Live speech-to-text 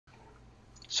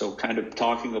So kind of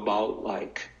talking about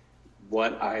like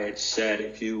what I had said,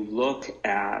 if you look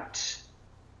at,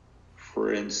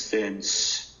 for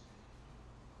instance,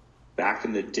 back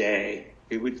in the day,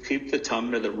 we would keep the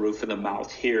tongue to the roof of the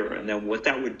mouth here. And then what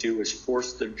that would do is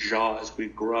force the jaw as we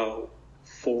grow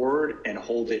forward and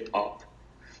hold it up.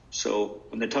 So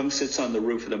when the tongue sits on the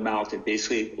roof of the mouth, it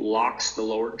basically locks the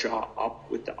lower jaw up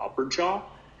with the upper jaw.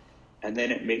 And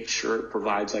then it makes sure it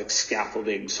provides like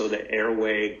scaffolding so the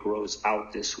airway grows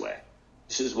out this way.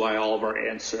 This is why all of our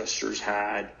ancestors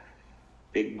had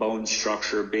big bone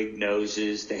structure, big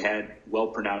noses. They had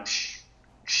well-pronounced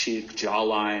cheek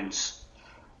jawlines.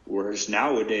 Whereas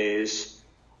nowadays,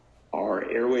 our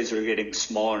airways are getting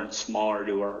smaller and smaller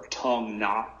due to our tongue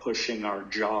not pushing our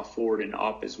jaw forward and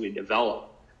up as we develop.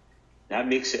 That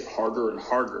makes it harder and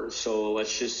harder. So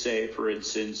let's just say, for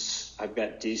instance, I've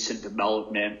got decent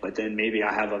development, but then maybe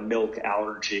I have a milk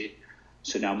allergy.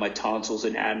 So now my tonsils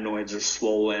and adenoids are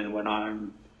swollen when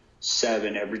I'm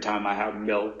 7 every time I have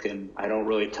milk, and I don't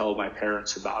really tell my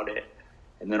parents about it.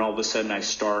 And then all of a sudden I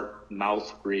start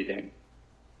mouth breathing.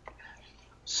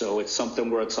 So it's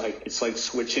something where it's like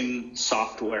switching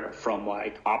software from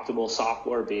like optimal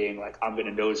software being like, I'm going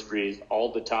to nose breathe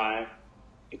all the time,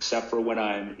 except for when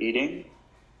I'm eating,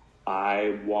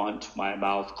 I want my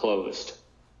mouth closed.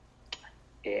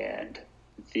 And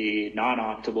the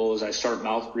non-optimal is I start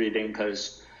mouth breathing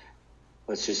because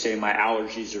let's just say my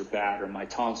allergies are bad or my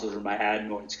tonsils or my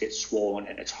adenoids get swollen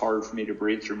and it's hard for me to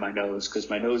breathe through my nose because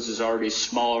my nose is already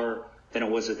smaller than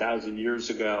it was 1,000 years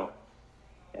ago.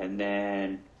 And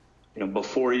then,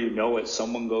 before you know it,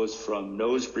 someone goes from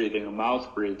nose breathing to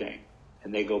mouth breathing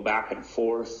and they go back and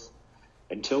forth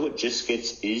until it just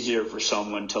gets easier for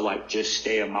someone to like just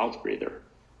stay a mouth breather.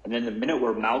 And then the minute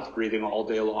we're mouth breathing all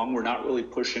day long, we're not really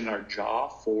pushing our jaw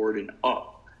forward and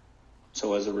up.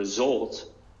 So as a result,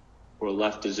 we're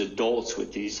left as adults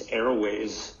with these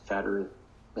airways that are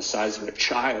the size of a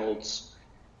child's.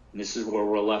 And this is where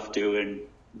we're left doing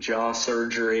jaw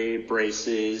surgery,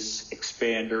 braces,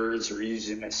 expanders, or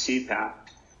using a CPAP.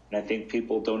 And I think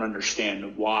people don't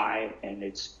understand why. And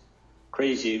it's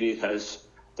crazy because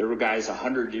there were guys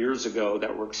 100 years ago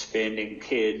that were expanding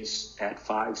kids at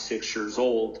 5, 6 years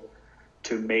old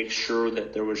to make sure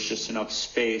that there was just enough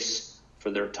space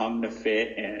for their tongue to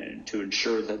fit and to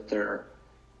ensure that their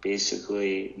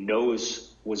basically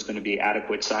nose was going to be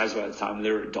adequate size by the time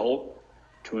they were adult,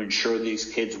 to ensure these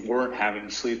kids weren't having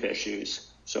sleep issues.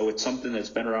 So it's something that's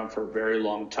been around for a very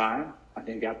long time. I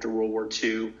think after World War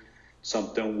II,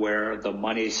 something where the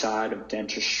money side of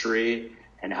dentistry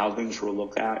and how things were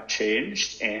looked at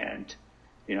changed. And,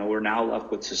 we're now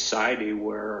left with society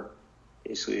where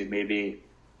basically maybe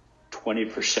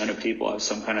 20% of people have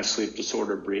some kind of sleep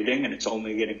disorder breathing, and it's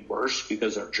only getting worse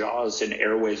because our jaws and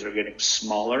airways are getting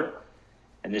smaller.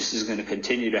 And this is going to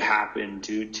continue to happen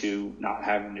due to not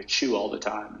having to chew all the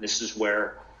time. And this is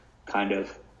where kind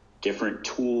of different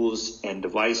tools and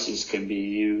devices can be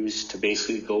used to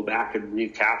basically go back and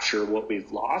recapture what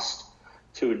we've lost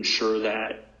to ensure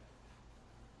that,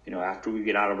 after we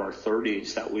get out of our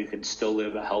 30s, that we can still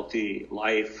live a healthy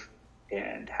life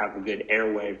and have a good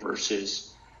airway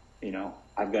versus,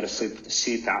 I've got to sleep with a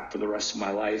CPAP for the rest of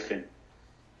my life. And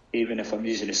even if I'm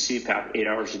using a CPAP 8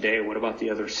 hours a day, what about the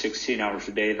other 16 hours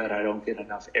a day that I don't get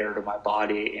enough air to my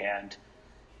body? And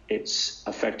it's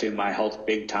affecting my health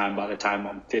big time by the time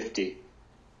I'm 50.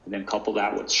 And then couple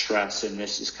that with stress, and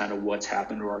this is kind of what's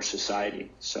happened to our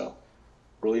society. So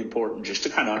really important just to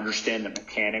kind of understand the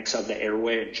mechanics of the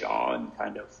airway and jaw and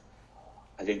kind of,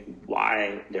 I think,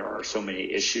 why there are so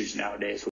many issues nowadays